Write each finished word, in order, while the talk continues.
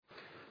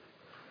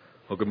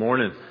Well, good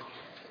morning.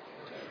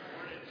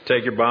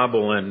 Take your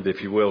Bible and,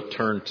 if you will,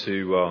 turn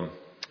to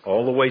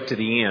all the way to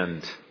the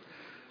end,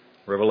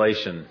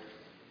 Revelation.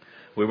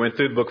 We went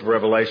through the book of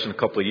Revelation a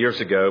couple of years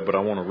ago, but I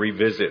want to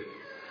revisit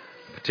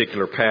a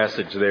particular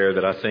passage there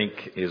that I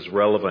think is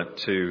relevant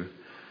to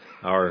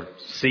our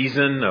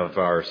season, of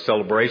our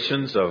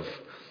celebrations, of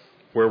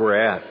where we're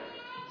at.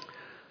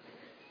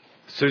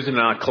 Susan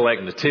and I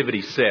collect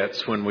nativity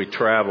sets when we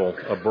travel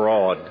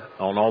abroad.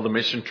 On all the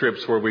mission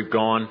trips where we've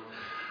gone,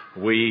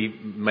 we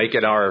make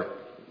it our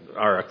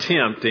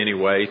attempt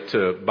anyway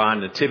to buy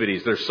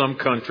nativities. There's some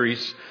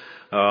countries,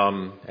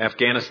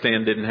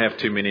 Afghanistan didn't have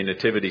too many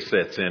nativity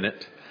sets in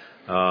it.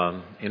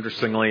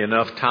 Interestingly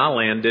enough,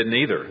 Thailand didn't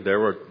either.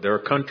 There are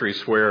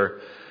countries where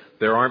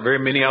there aren't very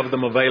many of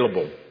them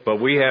available, but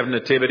we have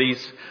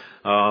nativities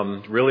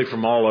really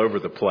from all over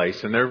the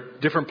place, and there are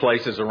different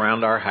places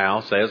around our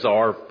house, as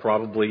are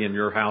probably in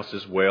your house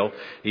as well,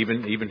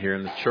 even here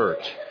in the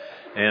church.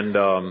 And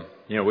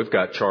we've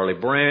got Charlie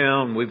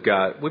Brown, we've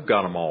got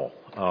them all,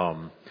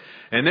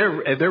 and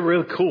they're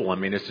really cool. I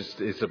mean,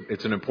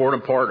 it's an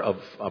important part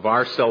of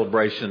our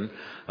celebration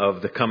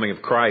of the coming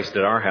of Christ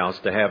at our house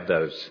to have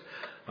those.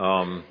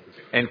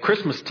 And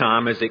Christmas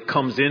time, as it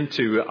comes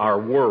into our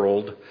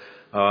world,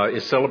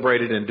 is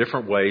celebrated in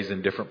different ways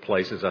in different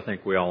places. I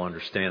think we all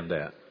understand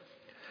that.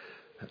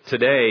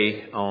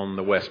 Today on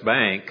the West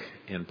Bank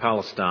in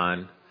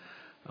Palestine,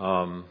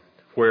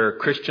 where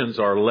Christians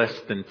are less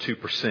than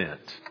 2%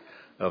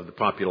 of the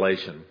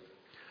population,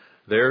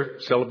 they're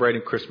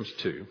celebrating Christmas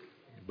too,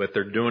 but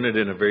they're doing it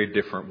in a very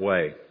different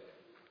way.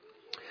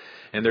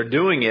 And they're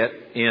doing it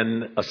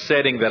in a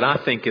setting that I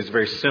think is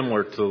very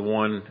similar to the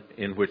one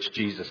in which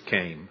Jesus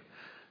came,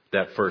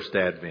 that first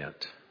Advent.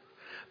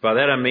 By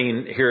that I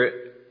mean,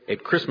 here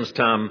at Christmas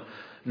time,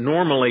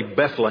 normally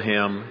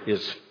Bethlehem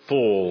is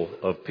full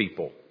of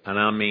people. And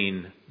I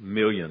mean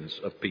millions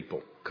of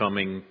people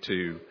coming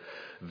to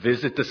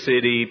visit the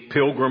city,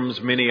 pilgrims,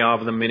 many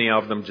of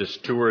them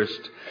just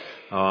tourists.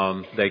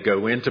 They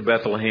go into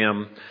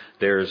Bethlehem.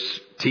 There's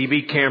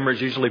TV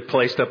cameras usually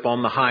placed up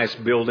on the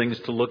highest buildings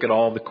to look at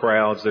all the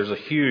crowds. There's a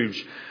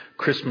huge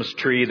Christmas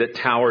tree that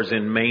towers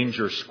in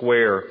Manger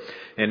Square.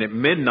 And at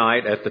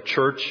midnight at the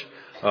church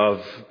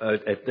of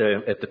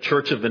the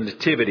Church of the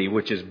Nativity,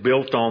 which is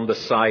built on the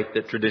site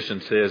that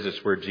tradition says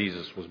is where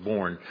Jesus was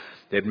born,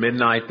 at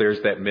midnight there's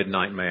that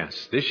midnight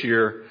mass. This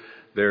year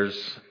there's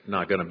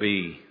not going to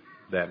be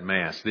that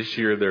mass. This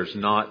year there's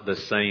not the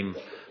same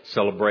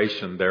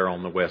celebration there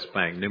on the West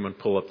Bank. Newman,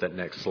 pull up that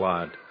next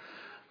slide.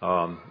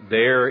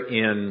 There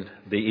in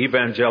the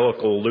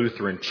Evangelical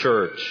Lutheran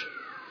Church,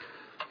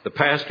 the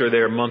pastor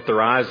there,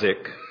 Munther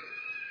Isaac,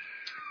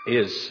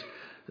 is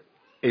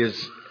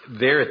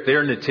there at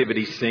their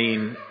nativity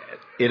scene.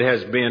 It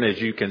has been,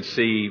 as you can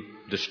see,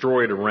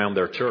 destroyed around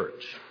their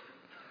church.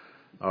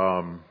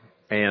 And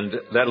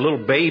that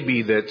little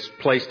baby that's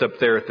placed up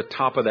there at the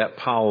top of that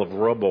pile of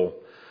rubble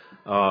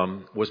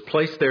was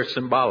placed there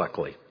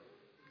symbolically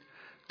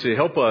to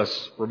help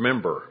us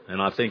remember,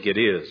 and I think it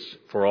is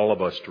for all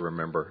of us to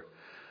remember,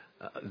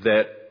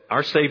 that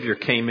our Savior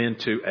came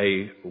into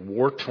a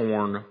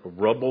war-torn,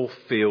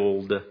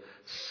 rubble-filled,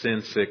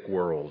 sin-sick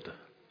world.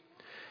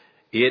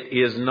 It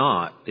was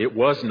not,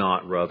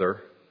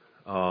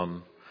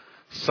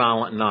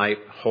 silent night,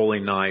 holy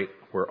night,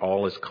 where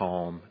all is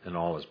calm and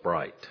all is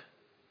bright.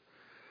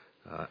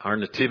 Our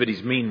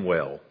nativities mean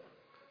well,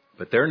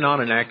 but they're not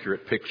an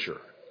accurate picture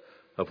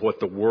of what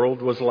the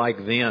world was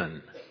like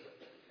then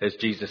as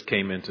Jesus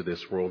came into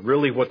this world.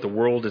 Really what the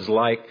world is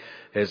like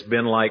has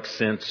been like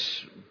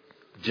since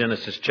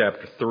Genesis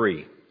chapter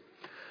 3.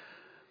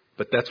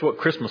 But that's what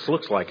Christmas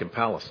looks like in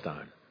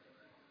Palestine.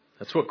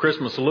 That's what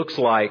Christmas looks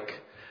like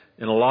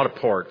in a lot of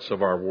parts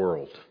of our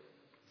world.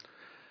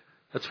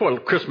 That's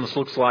what Christmas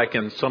looks like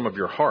in some of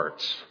your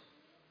hearts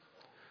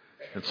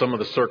and some of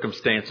the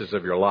circumstances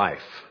of your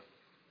life.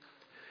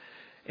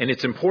 And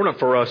it's important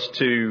for us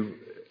to,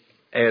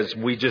 as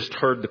we just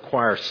heard the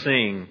choir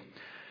sing,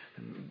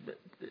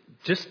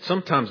 just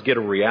sometimes get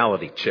a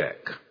reality check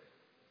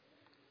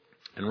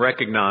and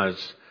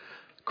recognize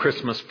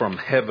Christmas from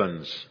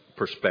heaven's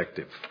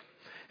perspective.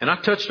 And I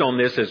touched on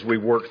this as we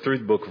worked through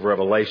the book of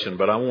Revelation,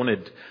 but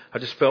I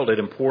just felt it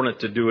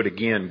important to do it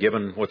again,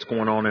 given what's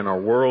going on in our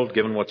world,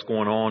 given what's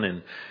going on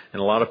in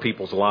a lot of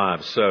people's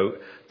lives. So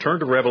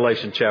turn to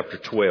Revelation chapter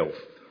 12.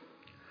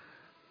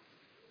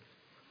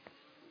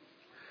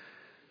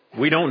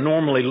 We don't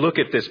normally look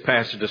at this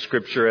passage of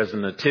Scripture as a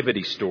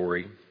nativity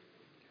story,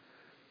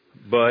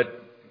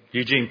 but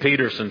Eugene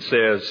Peterson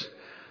says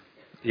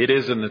it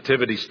is a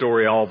nativity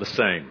story all the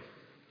same.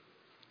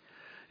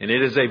 And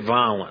it is a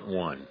violent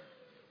one.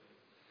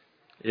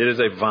 It is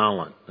a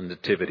violent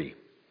nativity.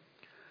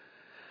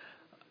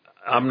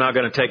 I'm not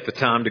going to take the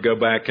time to go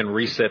back and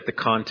reset the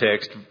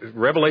context.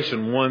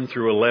 Revelation 1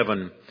 through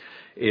 11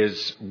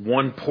 is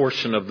one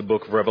portion of the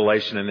book of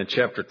Revelation, and in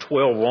chapter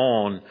 12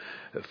 on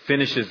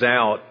finishes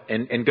out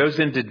and goes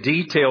into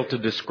detail to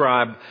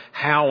describe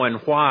how and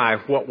why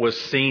what was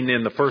seen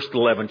in the first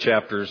 11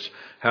 chapters,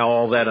 how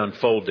all that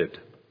unfolded.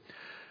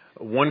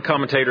 One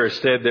commentator has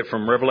said that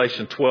from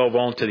Revelation 12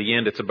 on to the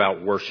end, it's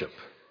about worship.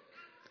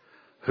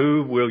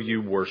 Who will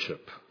you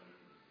worship?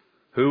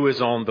 Who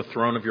is on the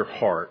throne of your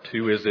heart?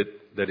 Who is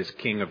it that is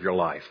king of your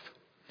life?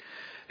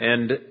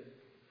 And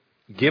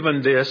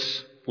given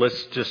this,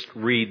 let's just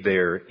read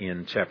there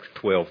in chapter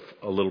 12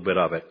 a little bit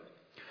of it.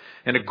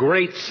 And a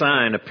great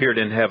sign appeared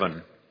in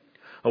heaven,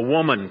 a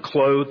woman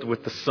clothed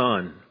with the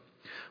sun,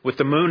 with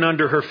the moon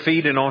under her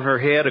feet, and on her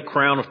head a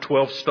crown of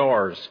 12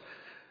 stars.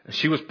 And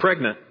she was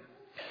pregnant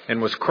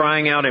and was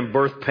crying out in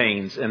birth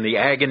pains and the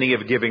agony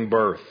of giving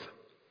birth.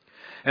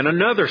 And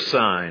another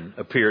sign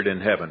appeared in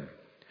heaven.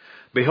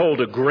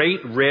 Behold, a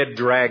great red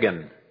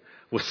dragon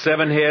with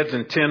 7 heads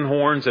and 10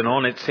 horns, and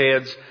on its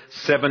heads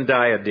 7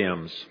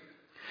 diadems.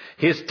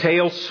 His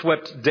tail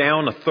swept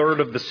down a third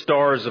of the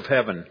stars of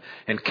heaven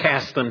and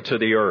cast them to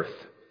the earth.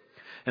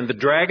 And the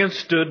dragon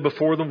stood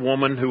before the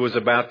woman who was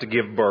about to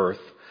give birth,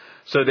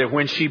 so that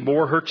when she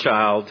bore her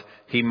child,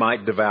 he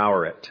might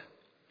devour it.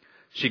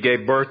 She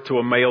gave birth to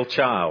a male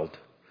child,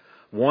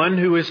 one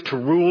who is to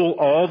rule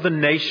all the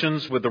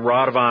nations with a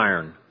rod of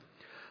iron.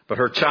 But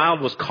her child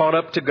was caught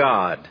up to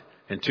God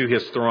and to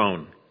his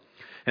throne.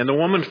 And the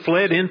woman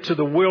fled into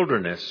the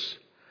wilderness,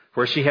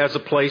 where she has a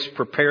place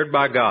prepared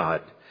by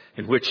God,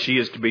 in which she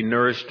is to be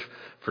nourished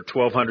for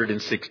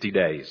 1260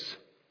 days.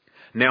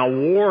 Now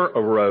war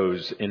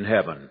arose in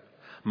heaven,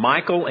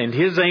 Michael and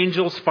his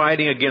angels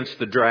fighting against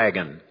the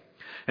dragon.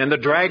 And the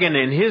dragon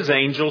and his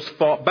angels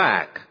fought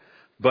back,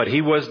 but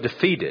he was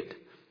defeated,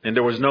 and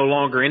there was no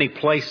longer any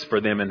place for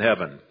them in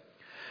heaven.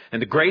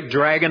 And the great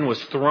dragon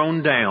was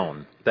thrown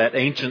down, that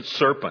ancient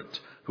serpent,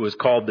 who is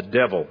called the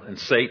devil and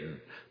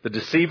Satan, the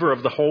deceiver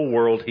of the whole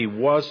world. He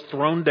was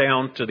thrown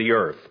down to the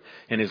earth,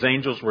 and his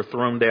angels were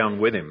thrown down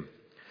with him.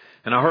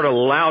 And I heard a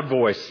loud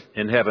voice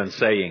in heaven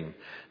saying,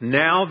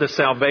 Now the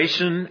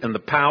salvation and the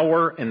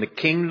power and the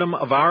kingdom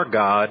of our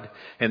God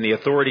and the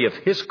authority of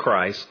his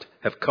Christ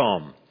have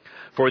come.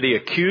 For the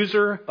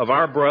accuser of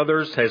our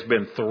brothers has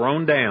been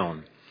thrown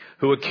down,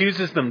 who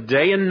accuses them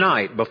day and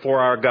night before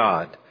our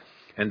God.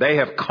 And they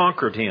have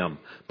conquered him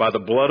by the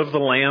blood of the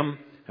Lamb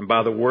and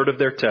by the word of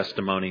their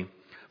testimony,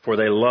 for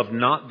they loved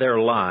not their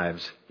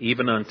lives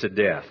even unto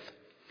death.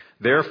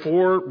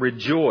 Therefore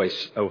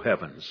rejoice, O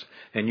heavens,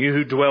 and you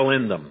who dwell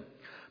in them.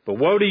 But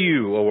woe to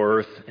you, O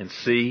earth and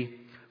sea,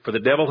 for the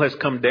devil has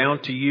come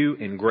down to you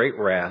in great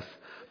wrath,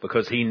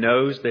 because he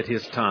knows that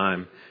his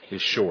time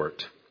is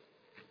short.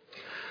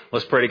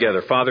 Let's pray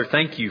together. Father,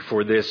 thank you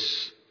for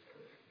this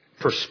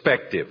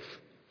perspective.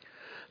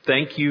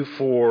 Thank you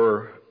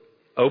for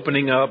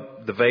opening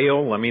up the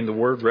veil. The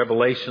word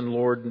revelation,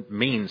 Lord,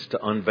 means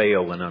to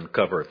unveil and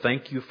uncover.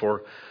 Thank you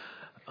for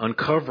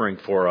uncovering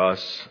for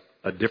us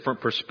a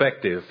different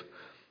perspective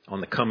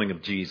on the coming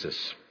of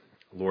Jesus.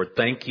 Lord,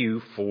 thank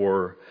you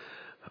for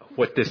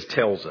what this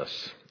tells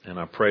us. And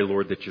I pray,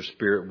 Lord, that your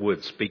Spirit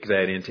would speak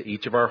that into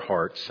each of our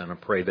hearts. And I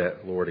pray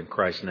that, Lord, in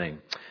Christ's name.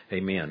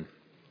 Amen.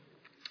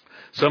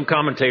 Some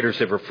commentators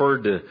have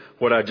referred to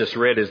what I just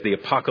read as the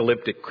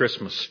apocalyptic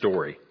Christmas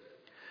story.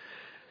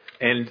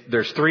 And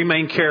there's 3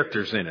 main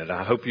characters in it.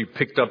 I hope you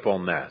picked up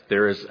on that.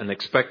 There is an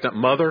expectant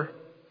mother,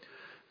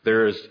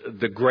 there is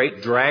the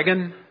great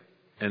dragon,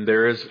 and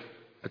there is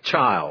a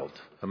child,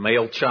 a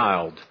male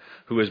child,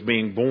 who is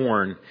being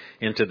born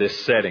into this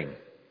setting.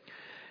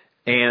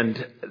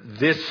 And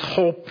this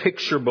whole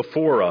picture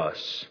before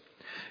us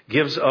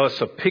gives us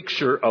a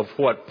picture of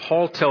what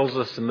Paul tells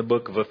us in the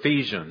book of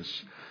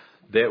Ephesians,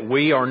 that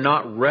we are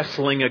not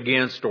wrestling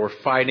against or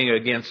fighting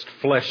against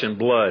flesh and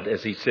blood,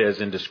 as he says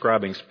in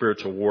describing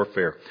spiritual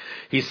warfare.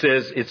 He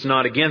says it's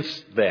not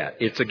against that.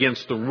 It's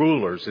against the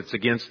rulers. It's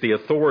against the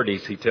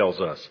authorities, he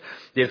tells us.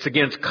 It's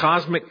against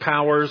cosmic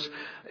powers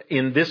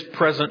in this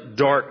present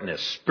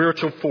darkness,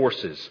 spiritual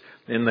forces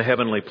in the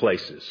heavenly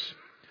places.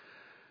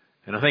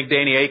 And I think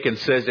Danny Aiken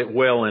says it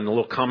well in a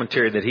little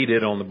commentary that he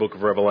did on the book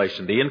of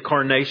Revelation. The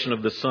incarnation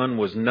of the Son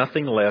was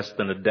nothing less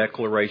than a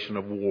declaration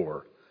of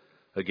war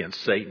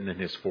against Satan and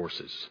his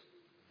forces.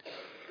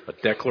 A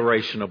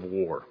declaration of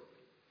war.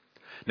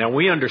 Now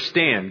we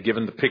understand,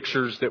 given the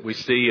pictures that we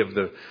see of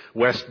the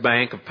West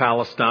Bank of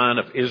Palestine,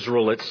 of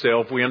Israel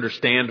itself, we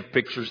understand the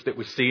pictures that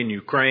we see in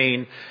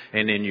Ukraine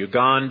and in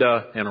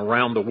Uganda and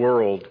around the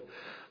world,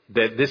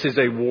 that this is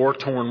a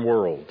war-torn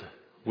world.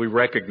 We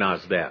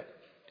recognize that.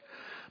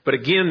 But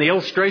again, the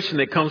illustration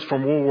that comes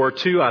from World War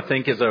II, I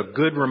think, is a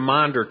good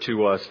reminder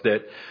to us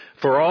that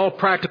for all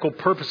practical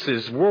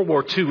purposes, World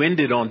War II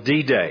ended on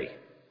D-Day.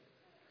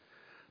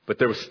 But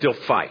there was still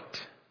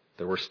fight.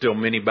 There were still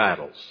many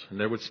battles, and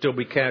there would still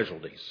be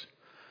casualties.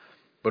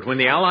 But when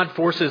the Allied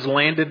forces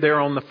landed there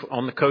on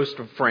the coast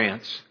of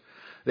France,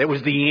 that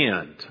was the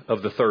end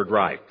of the Third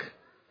Reich.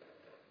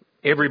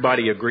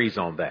 Everybody agrees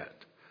on that.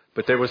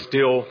 But there were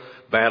still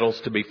battles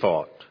to be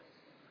fought.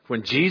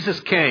 When Jesus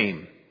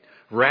came,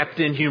 wrapped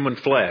in human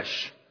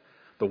flesh,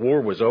 the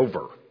war was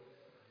over.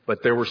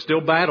 But there were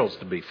still battles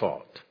to be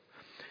fought.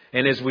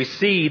 And as we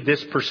see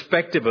this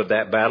perspective of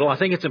that battle, I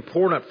think it's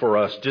important for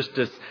us just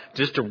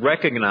to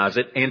recognize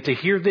it and to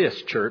hear this,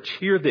 church,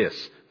 hear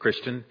this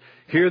Christian.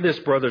 Hear this,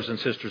 brothers and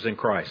sisters in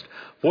Christ.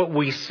 What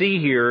we see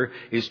here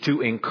is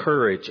to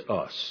encourage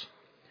us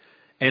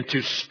and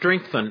to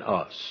strengthen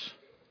us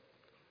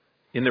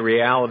in the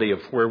reality of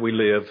where we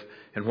live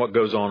and what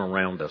goes on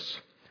around us.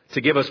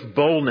 To give us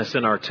boldness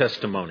in our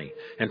testimony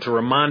and to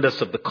remind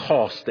us of the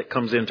cost that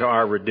comes into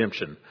our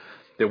redemption.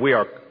 That we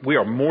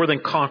are more than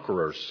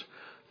conquerors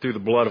through the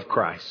blood of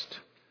Christ.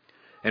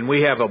 And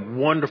we have a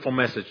wonderful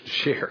message to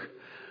share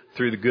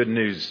through the good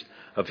news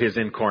of His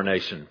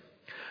incarnation.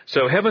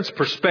 So heaven's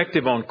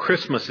perspective on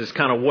Christmas is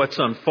kind of what's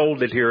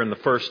unfolded here in the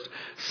first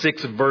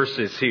 6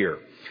 verses here.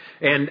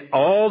 And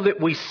all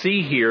that we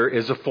see here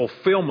is a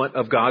fulfillment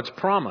of God's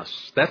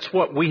promise. That's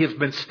what we have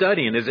been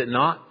studying, is it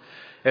not?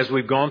 As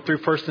we've gone through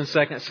 1st and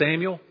 2nd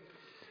Samuel.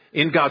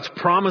 In God's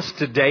promise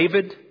to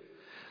David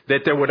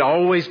that there would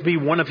always be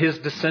one of his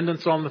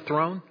descendants on the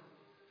throne.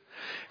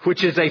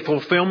 Which is a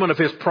fulfillment of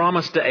His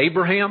promise to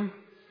Abraham.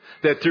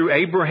 That through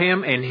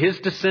Abraham and his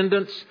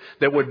descendants,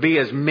 there would be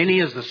as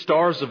many as the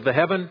stars of the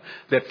heaven.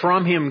 That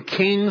from him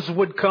kings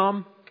would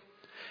come.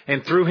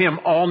 And through him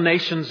all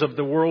nations of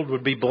the world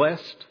would be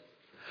blessed.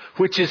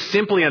 Which is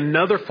simply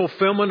another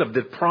fulfillment of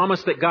the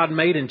promise that God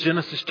made in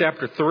Genesis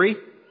chapter 3.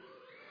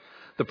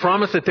 The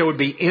promise that there would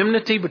be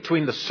enmity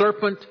between the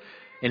serpent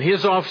and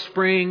his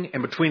offspring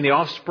and between the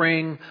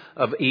offspring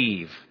of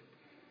Eve.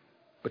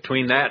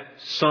 Between that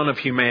son of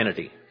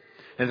humanity.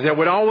 And there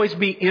would always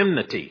be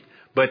enmity.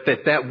 But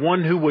that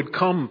one who would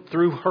come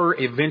through her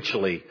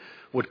eventually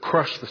would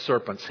crush the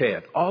serpent's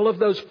head. All of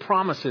those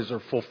promises are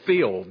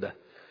fulfilled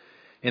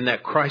in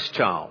that Christ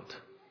child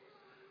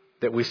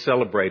that we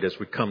celebrate as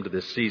we come to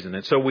this season.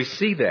 And so we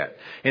see that.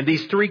 And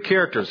these 3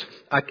 characters,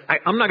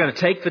 I'm not going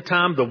to take the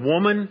time. The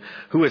woman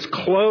who is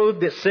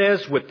clothed, it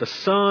says, with the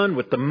sun,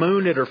 with the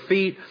moon at her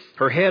feet,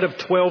 her head of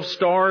 12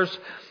 stars.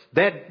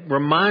 That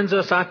reminds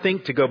us, I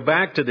think, to go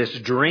back to this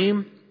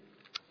dream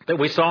that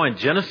we saw in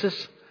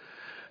Genesis.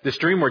 This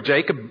dream where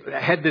Jacob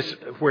had this,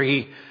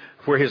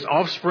 where his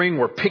offspring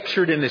were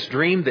pictured in this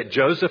dream that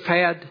Joseph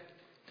had.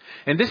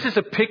 And this is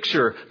a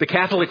picture, the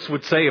Catholics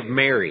would say, of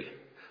Mary.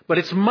 But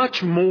it's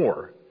much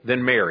more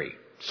than Mary.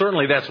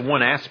 Certainly that's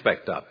one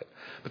aspect of it.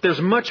 But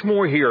there's much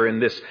more here in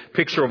this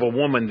picture of a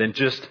woman than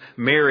just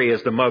Mary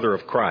as the mother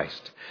of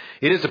Christ.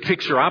 It is a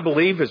picture, I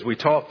believe, as we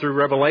taught through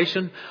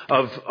Revelation,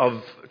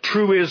 of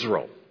true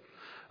Israel.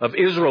 Of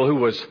Israel who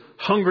was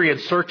hungry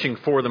and searching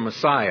for the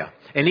Messiah.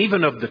 And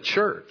even of the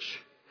church.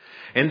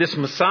 And this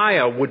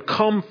Messiah would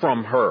come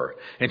from her.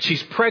 And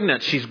she's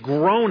pregnant. She's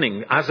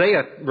groaning.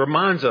 Isaiah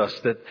reminds us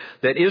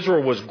that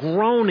Israel was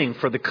groaning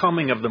for the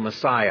coming of the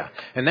Messiah.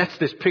 And that's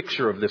this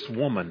picture of this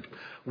woman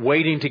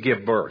waiting to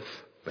give birth.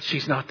 But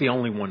she's not the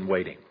only one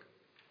waiting.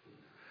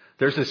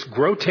 There's this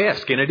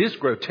grotesque, and it is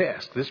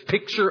grotesque, this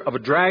picture of a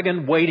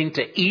dragon waiting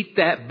to eat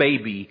that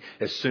baby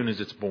as soon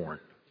as it's born.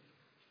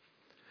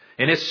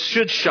 And it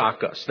should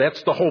shock us.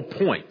 That's the whole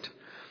point.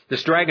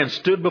 This dragon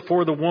stood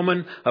before the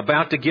woman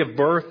about to give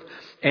birth,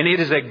 and it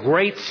is a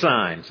great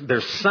sign.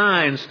 There's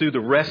signs through the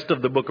rest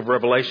of the book of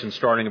Revelation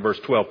starting in verse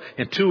 12,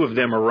 and 2 of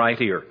them are right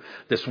here.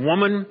 This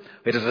woman,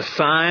 it is a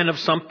sign of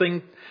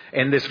something,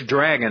 and this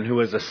dragon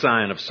who is a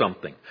sign of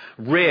something.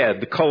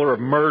 Red, the color of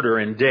murder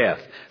and death.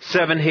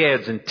 7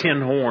 heads and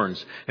 10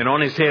 horns. And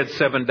on his head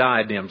 7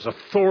 diadems.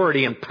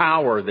 Authority and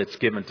power that's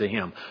given to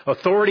him.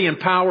 Authority and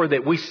power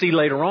that we see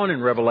later on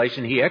in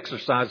Revelation he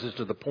exercises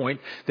to the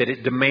point that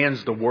it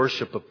demands the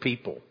worship of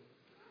people.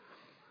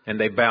 And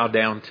they bow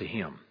down to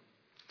him.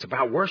 It's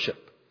about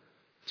worship.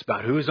 It's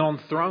about who is on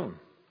the throne.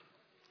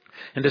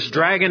 And this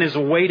dragon is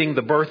awaiting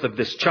the birth of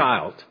this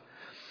child.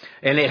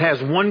 And it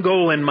has one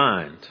goal in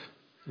mind.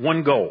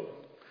 One goal,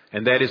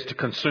 and that is to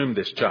consume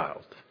this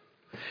child.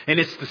 And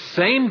it's the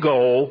same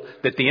goal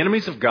that the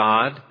enemies of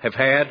God have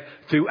had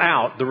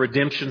throughout the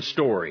redemption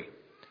story,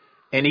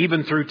 and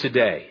even through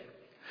today.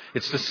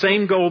 It's the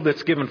same goal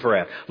that's given for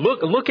that.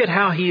 Look at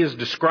how he is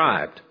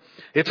described.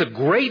 It's a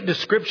great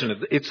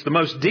description. It's the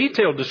most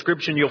detailed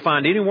description you'll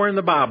find anywhere in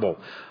the Bible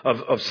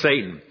of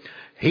Satan.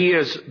 He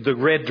is the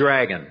red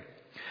dragon.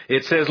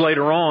 It says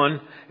later on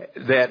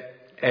that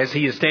as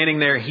he is standing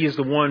there, he is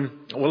the one.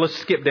 Well, let's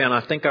skip down.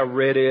 I think I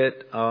read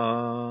it.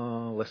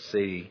 Let's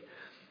see.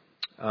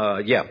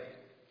 Yeah.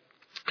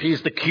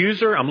 He's the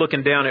accuser. I'm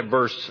looking down at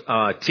verse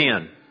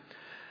 10.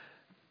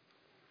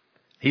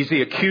 He's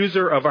the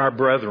accuser of our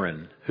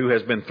brethren who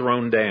has been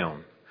thrown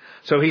down.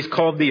 So he's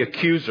called the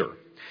accuser.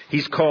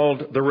 He's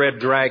called the red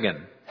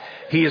dragon.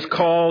 He is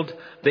called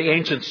the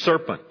ancient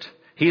serpent.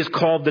 He is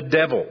called the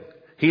devil.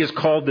 He is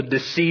called the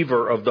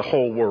deceiver of the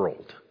whole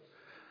world.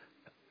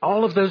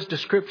 All of those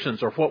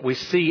descriptions are what we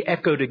see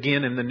echoed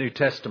again in the New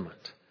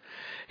Testament.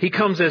 He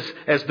comes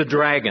as the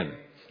dragon.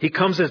 He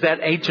comes as that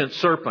ancient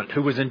serpent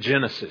who was in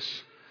Genesis,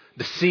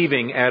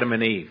 deceiving Adam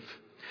and Eve.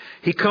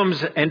 He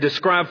comes and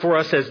described for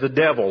us as the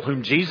devil,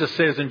 whom Jesus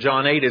says in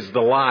John 8 is the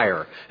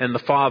liar and the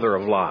father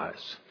of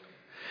lies.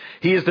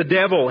 He is the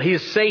devil. He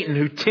is Satan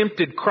who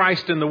tempted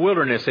Christ in the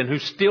wilderness and who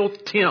still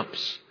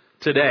tempts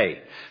today.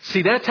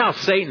 See, that's how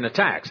Satan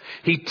attacks.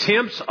 He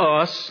tempts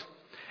us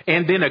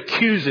and then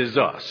accuses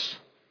us.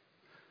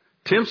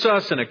 tempts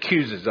us and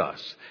accuses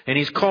us. And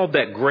he's called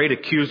that great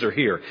accuser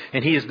here.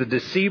 And he is the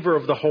deceiver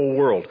of the whole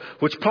world,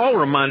 which Paul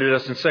reminded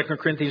us in 2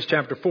 Corinthians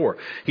chapter 4.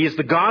 He is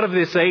the God of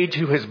this age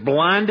who has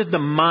blinded the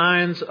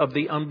minds of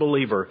the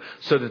unbeliever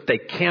so that they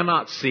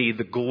cannot see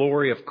the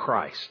glory of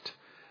Christ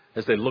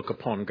as they look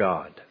upon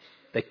God.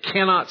 They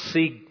cannot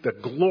see the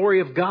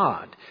glory of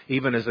God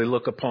even as they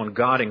look upon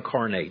God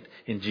incarnate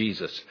in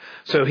Jesus.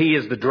 So he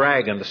is the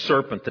dragon, the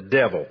serpent, the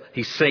devil.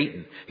 He's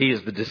Satan. He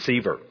is the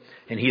deceiver.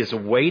 And he is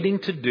waiting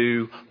to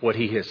do what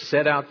he has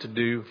set out to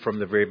do from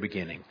the very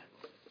beginning.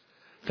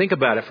 Think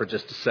about it for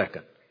just a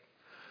second.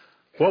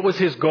 What was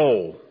his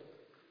goal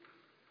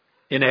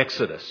in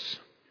Exodus?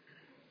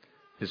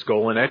 His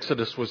goal in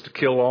Exodus was to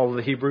kill all of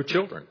the Hebrew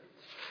children.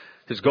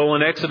 His goal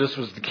in Exodus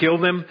was to kill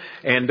them,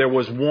 and there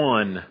was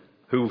one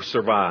who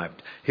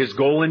survived. His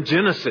goal in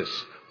Genesis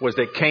was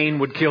that Cain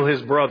would kill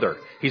his brother.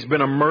 He's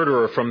been a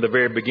murderer from the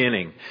very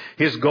beginning.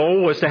 His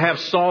goal was to have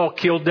Saul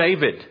kill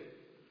David.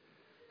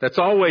 That's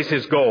always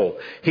his goal.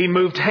 He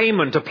moved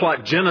Haman to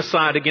plot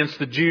genocide against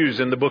the Jews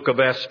in the book of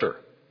Esther.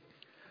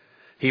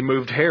 He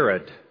moved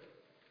Herod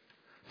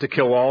to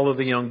kill all of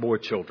the young boy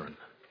children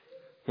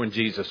when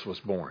Jesus was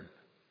born.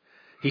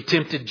 He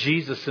tempted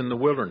Jesus in the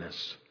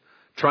wilderness,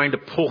 trying to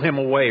pull him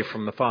away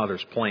from the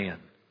Father's plan.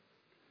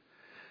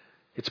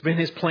 It's been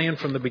his plan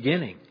from the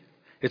beginning.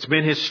 It's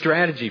been his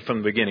strategy from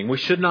the beginning. We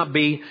should not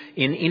be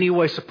in any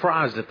way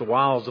surprised at the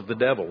wiles of the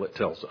devil, it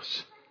tells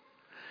us.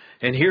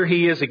 And here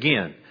he is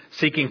again,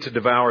 seeking to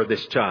devour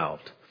this child.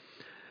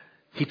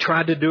 He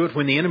tried to do it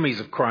when the enemies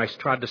of Christ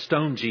tried to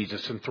stone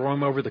Jesus and throw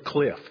him over the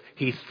cliff.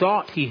 He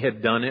thought he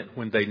had done it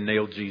when they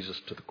nailed Jesus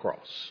to the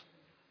cross.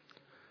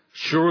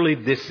 Surely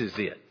this is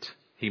it,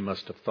 he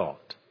must have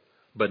thought.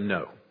 But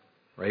no.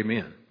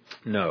 Amen.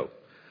 No.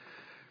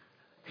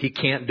 He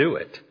can't do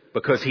it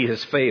because he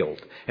has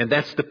failed. And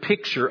that's the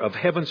picture of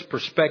heaven's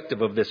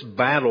perspective of this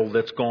battle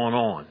that's gone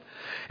on.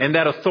 And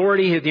that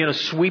authority,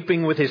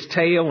 sweeping with his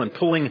tail and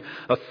pulling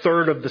a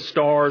third of the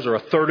stars or a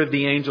third of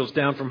the angels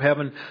down from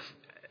heaven.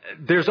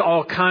 There's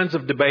all kinds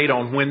of debate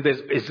on when this,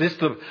 is this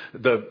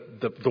the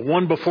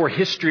one before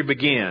history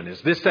began?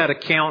 Is this that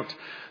account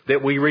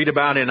that we read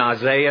about in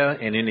Isaiah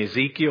and in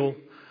Ezekiel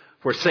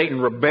where Satan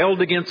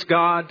rebelled against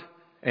God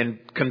and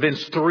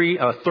convinced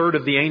a third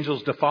of the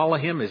angels to follow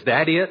him? Is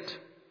that it?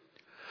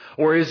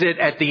 Or is it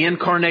at the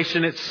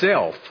incarnation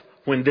itself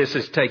when this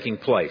is taking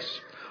place?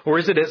 Or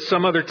is it at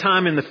some other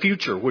time in the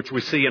future, which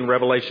we see in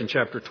Revelation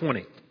chapter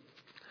 20?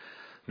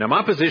 Now,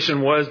 my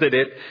position was that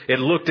it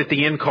looked at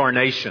the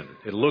incarnation.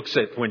 It looks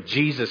at when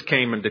Jesus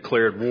came and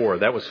declared war.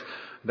 That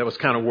was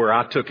kind of where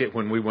I took it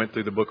when we went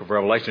through the book of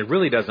Revelation. It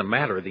really doesn't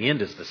matter. The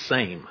end is the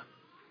same.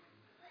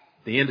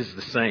 The end is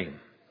the same.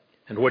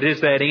 And what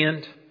is that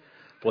end?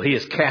 Well, he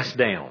is cast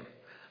down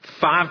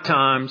 5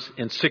 times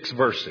in 6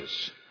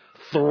 verses.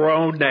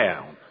 Thrown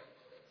down.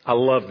 I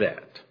love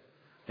that.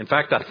 In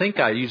fact, I think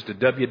I used a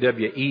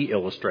WWE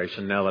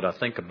illustration now that I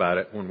think about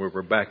it when we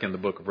were back in the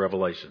book of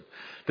Revelation.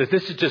 That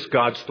this is just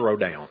God's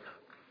throwdown.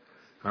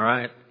 All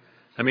right?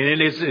 I mean,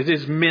 it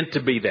is meant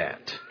to be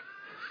that.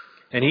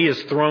 And he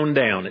is thrown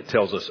down, it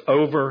tells us,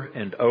 over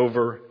and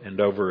over and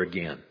over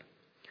again.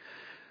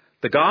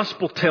 The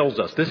gospel tells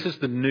us, this is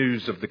the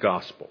news of the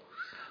gospel.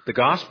 The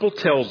gospel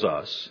tells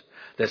us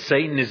that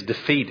Satan is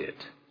defeated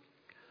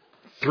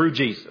through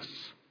Jesus.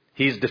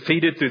 He is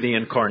defeated through the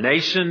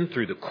incarnation,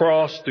 through the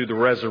cross, through the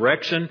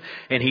resurrection,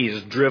 and he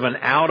is driven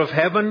out of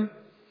heaven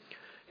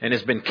and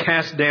has been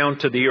cast down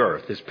to the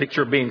earth. This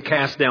picture of being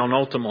cast down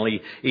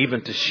ultimately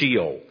even to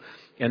Sheol.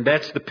 And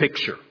that's the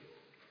picture.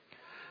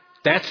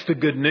 That's the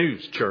good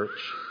news, church.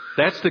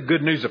 That's the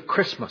good news of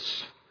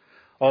Christmas.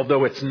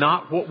 Although it's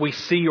not what we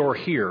see or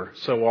hear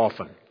so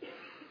often.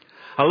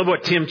 I love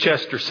what Tim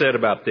Chester said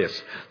about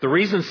this. The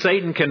reason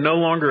Satan can no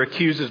longer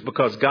accuse is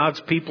because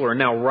God's people are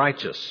now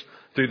righteous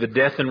through the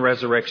death and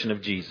resurrection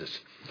of Jesus.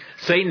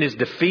 Satan is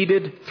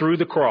defeated through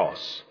the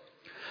cross.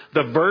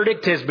 The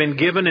verdict has been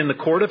given in the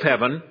court of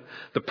heaven.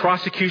 The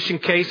prosecution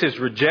case is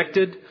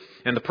rejected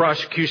and the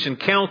prosecution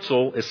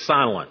counsel is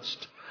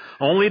silenced.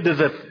 Only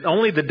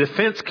the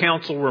defense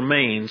counsel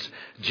remains,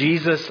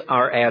 Jesus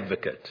our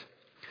advocate.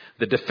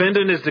 The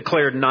defendant is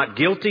declared not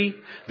guilty.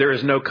 There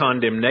is no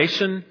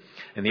condemnation.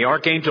 And the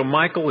archangel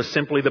Michael is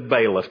simply the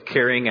bailiff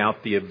carrying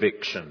out the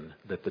eviction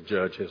that the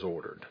judge has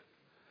ordered.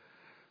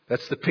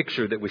 That's the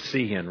picture that we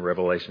see in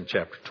Revelation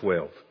chapter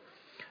 12.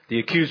 The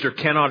accuser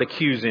cannot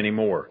accuse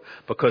anymore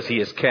because he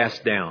is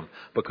cast down,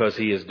 because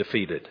he is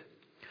defeated.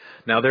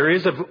 Now there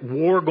is a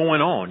war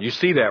going on. You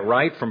see that,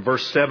 right? From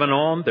verse 7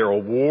 on, a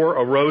war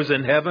arose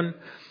in heaven.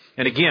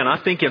 And again, I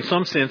think in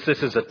some sense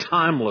this is a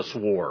timeless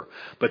war.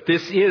 But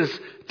this is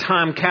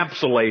time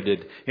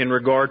capsulated in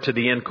regard to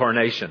the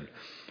incarnation.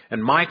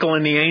 And Michael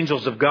and the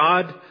angels of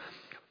God,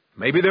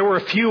 maybe there were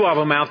a few of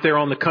them out there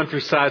on the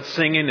countryside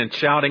singing and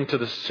shouting to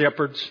the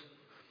shepherds.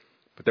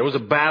 But there was a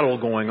battle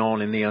going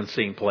on in the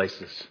unseen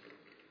places.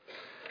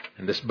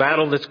 And this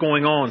battle that's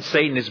going on,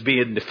 Satan is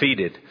being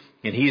defeated.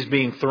 And he's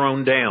being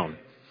thrown down.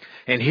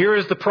 And here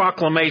is the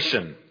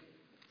proclamation.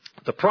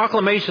 The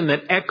proclamation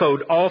that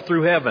echoed all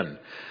through heaven.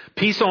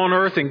 Peace on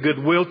earth and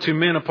goodwill to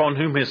men upon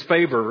whom his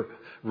favor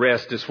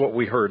rests is what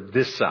we heard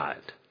this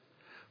side.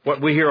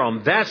 What we hear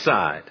on that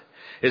side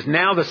is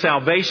now the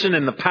salvation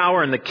and the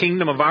power and the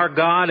kingdom of our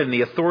God and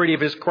the authority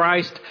of his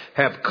Christ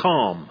have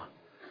come.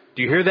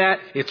 Do you hear that?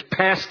 It's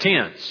past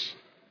tense.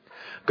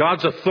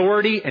 God's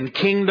authority and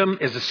kingdom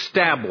is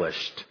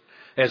established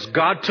as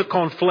God took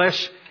on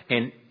flesh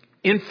and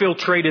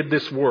infiltrated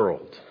this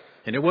world.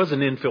 And it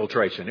wasn't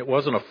infiltration. It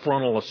wasn't a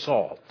frontal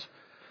assault.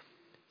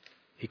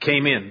 He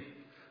came in,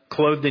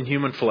 clothed in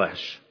human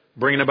flesh,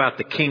 bringing about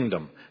the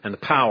kingdom and the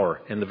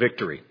power and the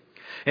victory.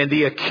 And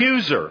the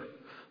accuser,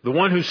 the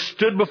one who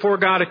stood before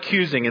God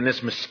accusing in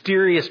this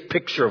mysterious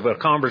picture of a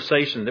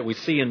conversation that we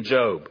see in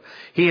Job,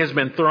 he has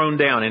been thrown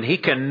down and he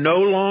can no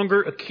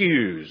longer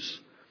accuse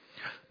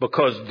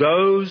because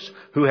those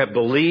who have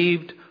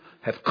believed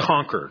have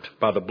conquered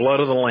by the blood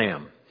of the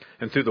Lamb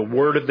and through the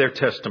word of their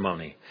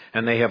testimony.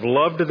 And they have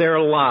loved their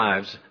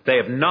lives. They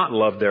have not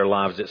loved their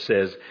lives, it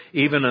says,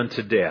 even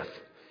unto death.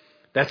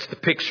 That's the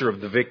picture of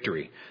the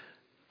victory.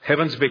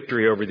 Heaven's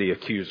victory over the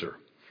accuser.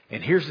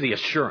 And here's the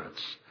assurance.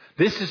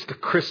 This is the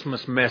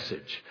Christmas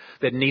message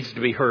that needs to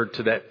be heard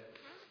to that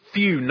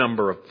few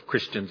number of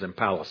Christians in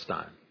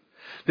Palestine.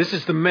 This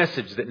is the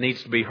message that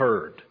needs to be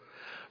heard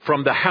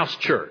from the house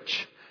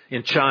church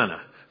in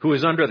China, who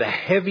is under the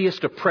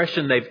heaviest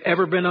oppression they've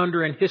ever been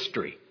under in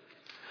history.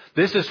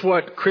 This is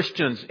what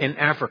Christians in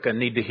Africa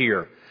need to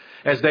hear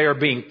as they are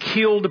being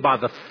killed by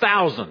the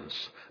thousands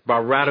by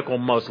radical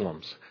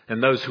Muslims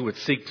and those who would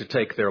seek to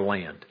take their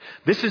land.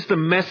 This is the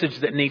message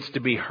that needs to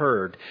be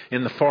heard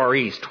in the Far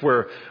East,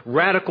 where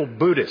radical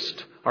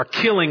Buddhists are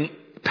killing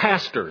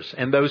pastors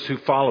and those who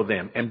follow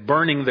them and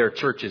burning their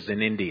churches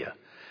in India.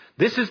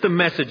 This is the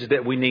message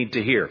that we need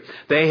to hear.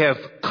 They have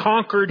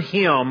conquered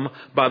him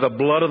by the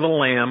blood of the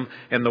Lamb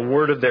and the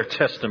word of their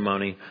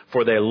testimony,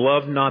 for they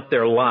loved not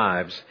their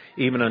lives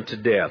even unto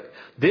death.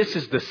 This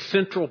is the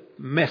central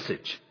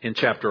message in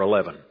chapter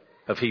 11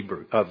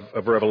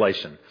 of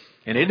Revelation.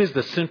 And it is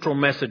the central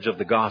message of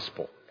the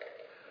gospel.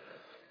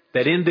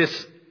 That in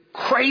this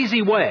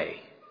crazy way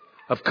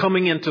of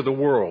coming into the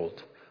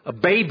world, a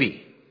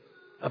baby,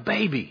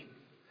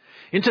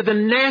 into the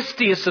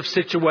nastiest of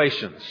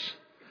situations.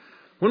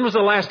 When was the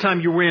last time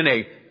you were in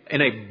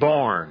a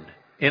barn,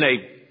 in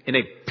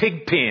a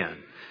pig pen,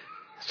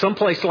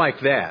 someplace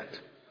like that?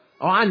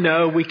 Oh, I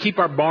know, we keep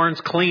our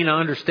barns clean. I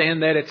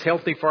understand that. It's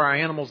healthy for our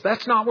animals.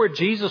 That's not where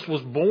Jesus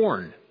was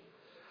born.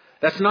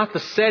 That's not the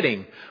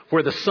setting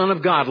where the Son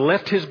of God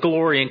left his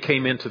glory and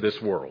came into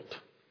this world.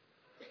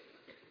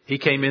 He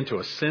came into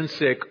a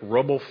sin-sick,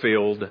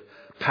 rubble-filled,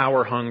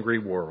 power-hungry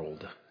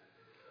world.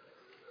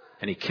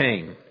 And he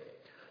came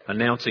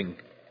announcing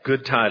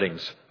good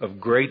tidings of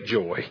great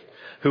joy,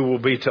 who will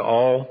be to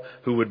all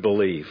who would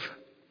believe.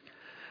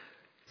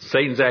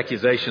 Satan's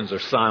accusations are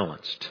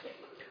silenced.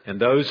 And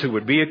those who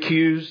would be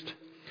accused,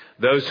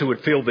 those who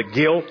would feel the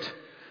guilt,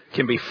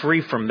 can be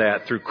free from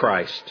that through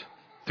Christ,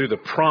 through the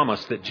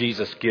promise that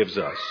Jesus gives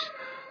us.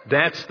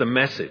 That's the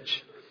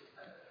message.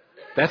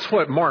 That's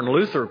what Martin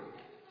Luther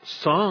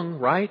sung,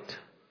 right?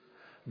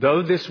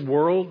 Though this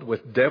world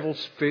with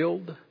devils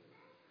filled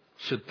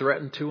should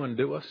threaten to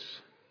undo us,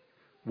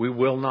 we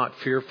will not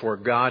fear, for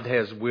God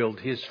has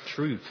willed his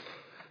truth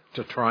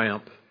to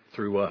triumph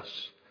through us.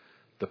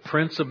 The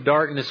prince of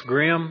darkness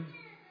grim,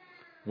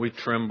 we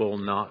tremble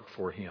not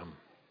for him.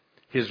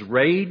 His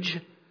rage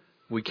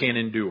we can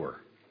endure,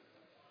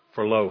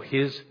 for lo,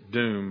 his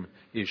doom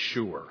is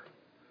sure.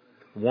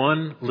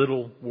 One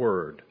little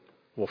word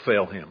will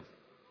fail him.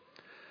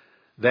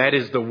 That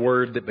is the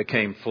Word that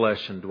became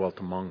flesh and dwelt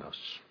among us.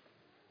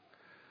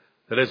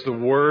 That is the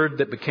Word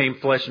that became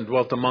flesh and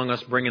dwelt among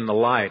us, bringing the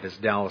light, as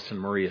Dallas and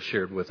Maria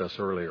shared with us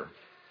earlier.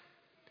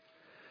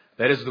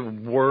 That is the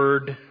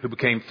Word who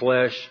became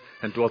flesh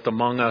and dwelt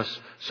among us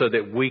so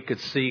that we could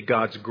see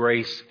God's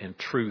grace and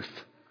truth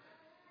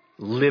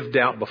lived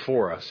out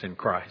before us in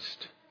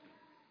Christ.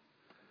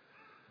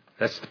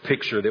 That's the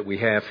picture that we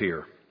have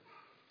here.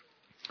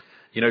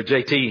 You know,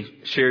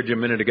 JT shared you a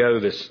minute ago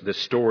this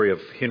story of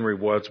Henry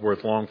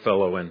Wadsworth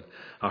Longfellow, and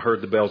I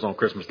heard the bells on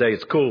Christmas Day.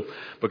 It's cool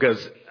because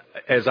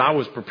as I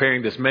was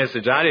preparing this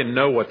message, I didn't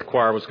know what the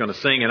choir was going to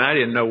sing, and I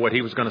didn't know what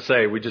he was going to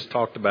say. We just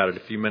talked about it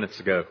a few minutes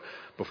ago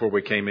before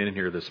we came in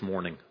here this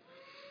morning.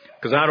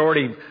 Because I'd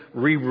already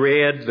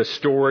reread the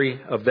story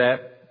of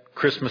that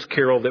Christmas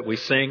carol that we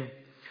sing,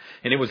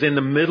 and it was in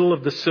the middle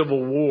of the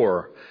Civil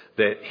War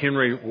that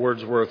Henry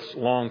Wadsworth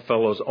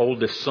Longfellow's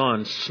oldest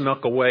son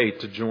snuck away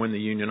to join the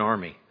Union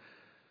Army.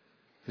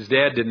 His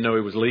dad didn't know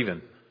he was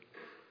leaving.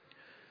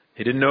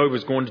 He didn't know he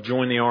was going to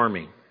join the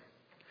Army.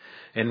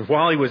 And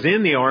while he was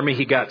in the Army,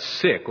 he got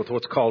sick with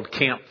what's called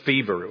camp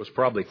fever. It was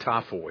probably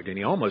typhoid, and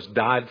he almost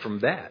died from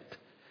that.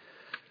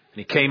 And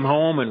he came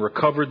home and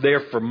recovered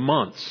there for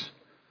months,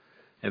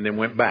 and then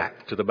went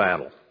back to the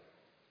battle.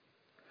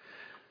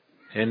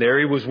 And there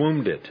he was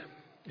wounded.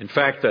 In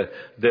fact,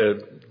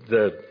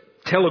 the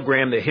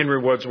telegram that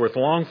Henry Wadsworth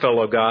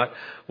Longfellow got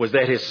was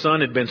that his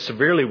son had been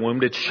severely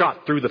wounded,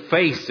 shot through the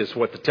face is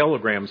what the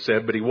telegram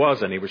said, but he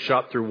wasn't. He was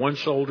shot through one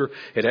shoulder,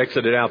 it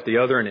exited out the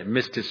other, and it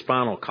missed his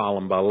spinal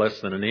column by less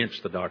than an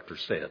inch, the doctor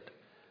said.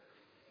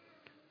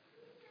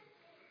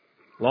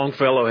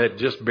 Longfellow had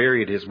just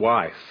buried his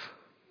wife,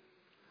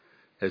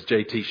 as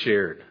J.T.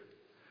 shared.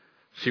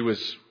 She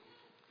was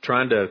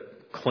trying to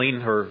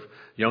clean her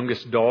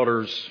youngest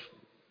daughter's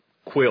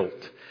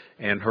quilt,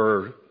 and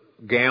her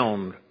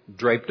gown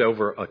draped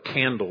over a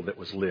candle that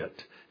was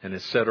lit, and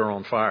it set her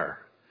on fire.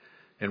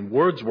 And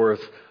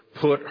Wordsworth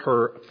put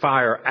her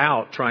fire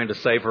out trying to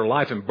save her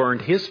life and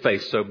burned his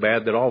face so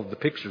bad that all of the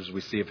pictures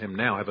we see of him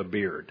now have a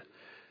beard.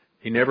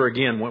 He never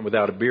again went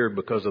without a beard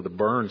because of the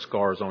burn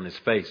scars on his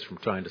face from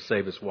trying to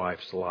save his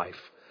wife's life.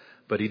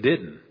 But he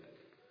didn't.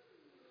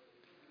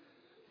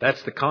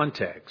 That's the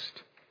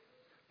context.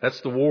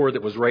 That's the war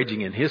that was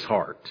raging in his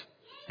heart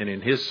and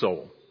in his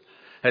soul.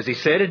 As he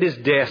sat at his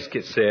desk,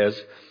 it says,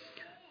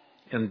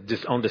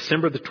 on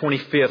December the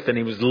 25th, and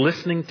he was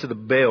listening to the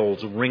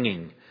bells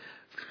ringing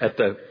at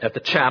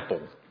the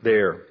chapel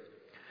there.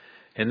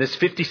 And this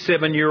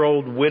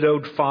 57-year-old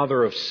widowed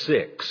father of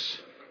 6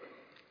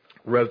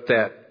 wrote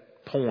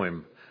that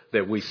poem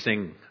that we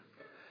sing.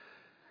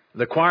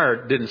 The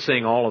choir didn't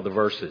sing all of the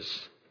verses.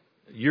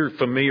 You're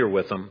familiar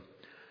with them.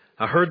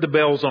 I heard the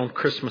bells on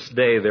Christmas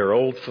Day, their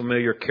old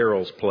familiar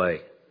carols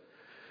play.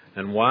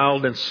 And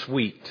wild and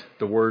sweet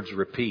the words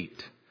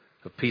repeat,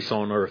 of peace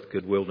on earth,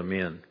 goodwill to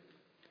men.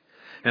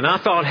 And I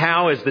thought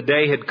how, as the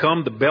day had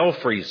come, the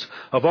belfries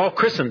of all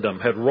Christendom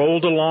had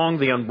rolled along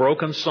the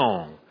unbroken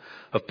song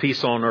of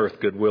peace on earth,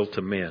 goodwill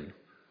to men.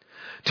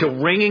 Till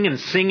ringing and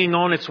singing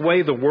on its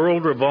way, the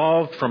world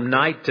revolved from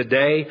night to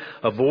day,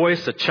 a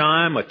voice, a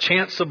chime, a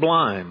chant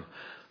sublime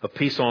of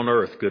peace on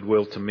earth,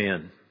 goodwill to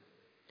men.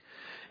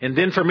 And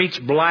then from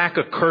each black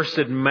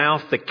accursed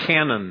mouth the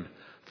cannon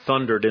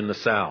thundered in the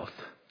south,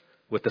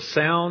 with the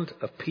sound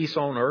of peace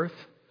on earth,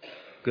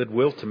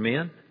 goodwill to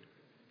men.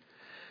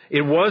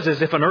 It was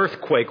as if an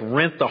earthquake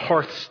rent the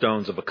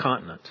hearthstones of a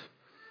continent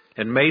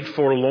and made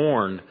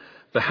forlorn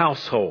the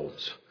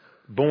households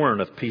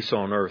born of peace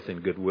on earth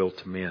and goodwill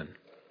to men.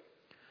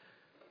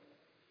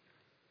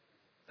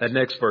 That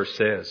next verse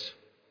says,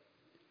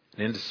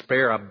 in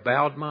despair I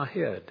bowed my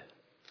head.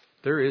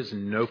 There is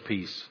no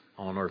peace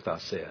on earth, I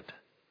said.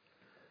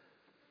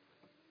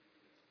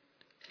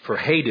 For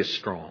hate is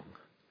strong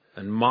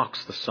and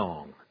mocks the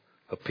song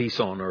of peace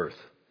on earth,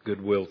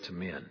 goodwill to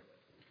men.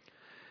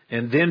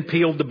 And then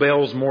pealed the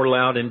bells more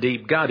loud and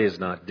deep. God is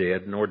not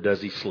dead, nor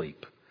does he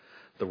sleep.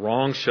 The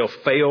wrong shall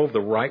fail,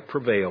 the right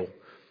prevail,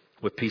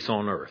 with peace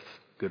on earth,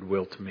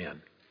 goodwill to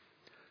men.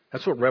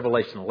 That's what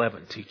Revelation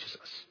 11 teaches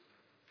us.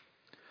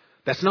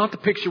 That's not the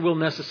picture we'll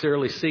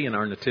necessarily see in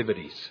our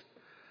nativities.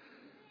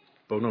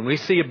 But when we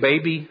see a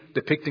baby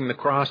depicting the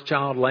Christ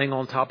child laying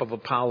on top of a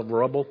pile of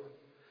rubble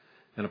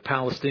in a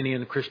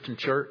Palestinian Christian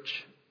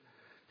church,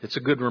 it's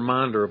a good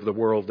reminder of the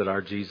world that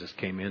our Jesus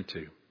came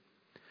into.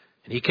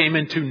 And he came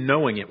into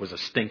knowing it was a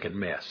stinking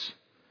mess.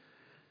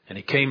 And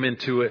he came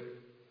into it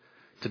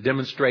to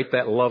demonstrate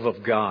that love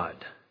of God.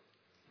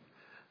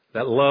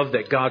 That love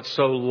that God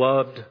so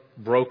loved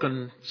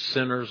broken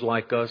sinners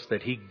like us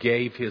that he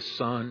gave his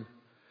Son,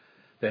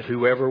 that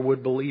whoever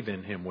would believe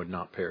in him would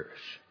not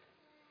perish,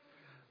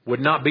 would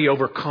not be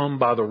overcome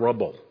by the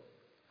rubble,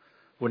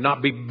 would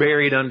not be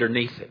buried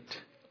underneath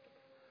it,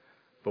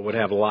 but would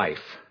have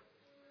life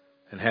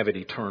and have it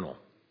eternal.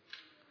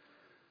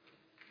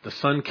 The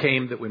Son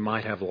came that we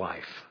might have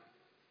life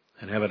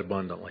and have it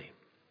abundantly.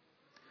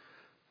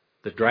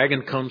 The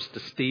dragon comes to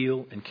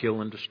steal and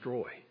kill and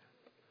destroy,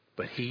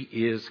 but he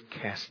is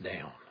cast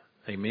down.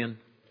 Amen?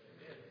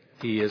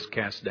 He is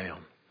cast down.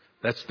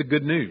 That's the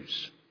good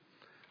news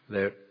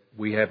that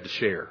we have to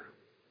share.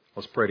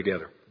 Let's pray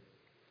together.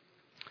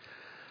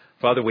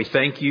 Father, we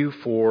thank you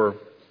for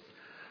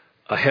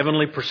a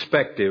heavenly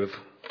perspective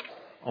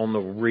on the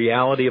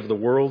reality of the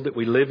world that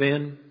we live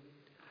in.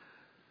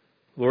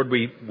 Lord,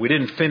 we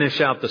didn't finish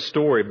out the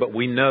story, but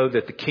we know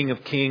that the King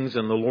of Kings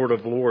and the Lord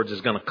of Lords is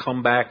going to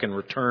come back and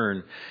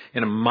return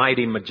in a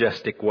mighty,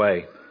 majestic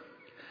way.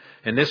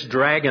 And this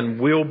dragon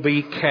will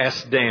be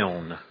cast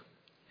down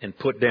and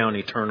put down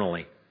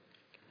eternally.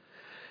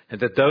 And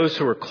that those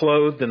who are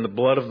clothed in the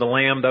blood of the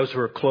Lamb, those who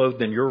are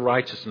clothed in your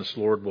righteousness,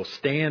 Lord, will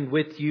stand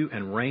with you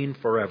and reign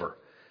forever.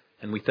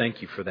 And we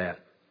thank you for that.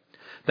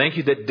 Thank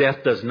you that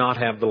death does not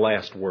have the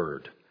last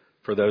word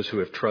for those who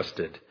have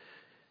trusted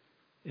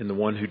in the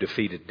one who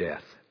defeated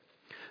death.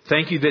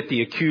 Thank you that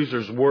the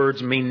accuser's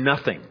words mean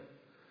nothing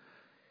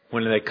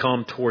when they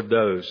come toward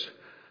those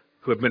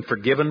who have been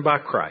forgiven by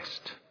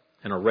Christ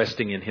and are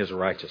resting in his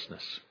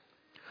righteousness.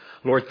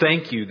 Lord,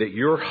 thank you that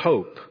your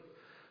hope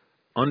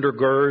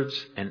undergirds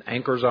and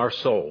anchors our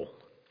soul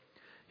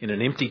in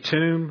an empty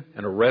tomb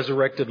and a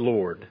resurrected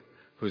Lord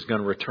who's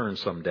going to return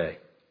someday.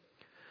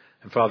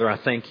 And Father, I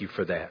thank you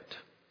for that.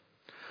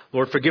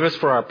 Lord, forgive us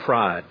for our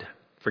pride.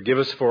 Forgive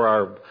us for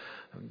our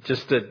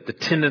just the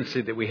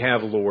tendency that we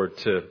have, Lord,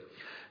 to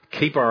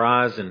keep our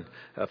eyes and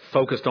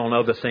focused on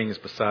other things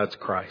besides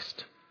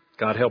Christ.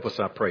 God, help us,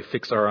 I pray.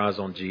 Fix our eyes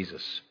on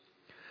Jesus.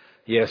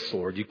 Yes,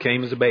 Lord, you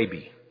came as a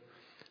baby.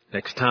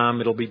 Next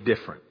time it'll be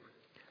different.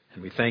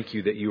 And we thank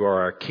you that you are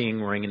our King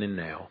reigning in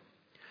now.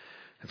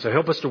 And so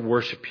help us to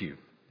worship you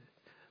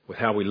with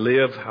how we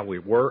live, how we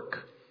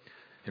work,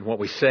 and what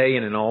we say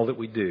and in all that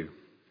we do,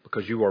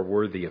 because you are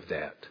worthy of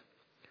that.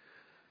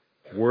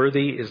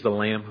 Worthy is the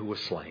Lamb who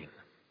was slain.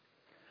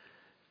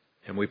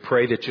 And we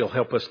pray that you'll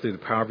help us through the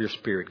power of your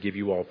Spirit, give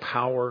you all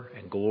power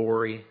and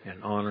glory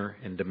and honor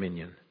and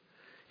dominion.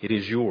 It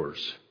is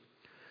yours.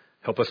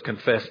 Help us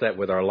confess that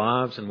with our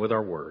lives and with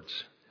our words.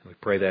 And we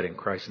pray that in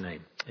Christ's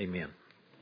name. Amen.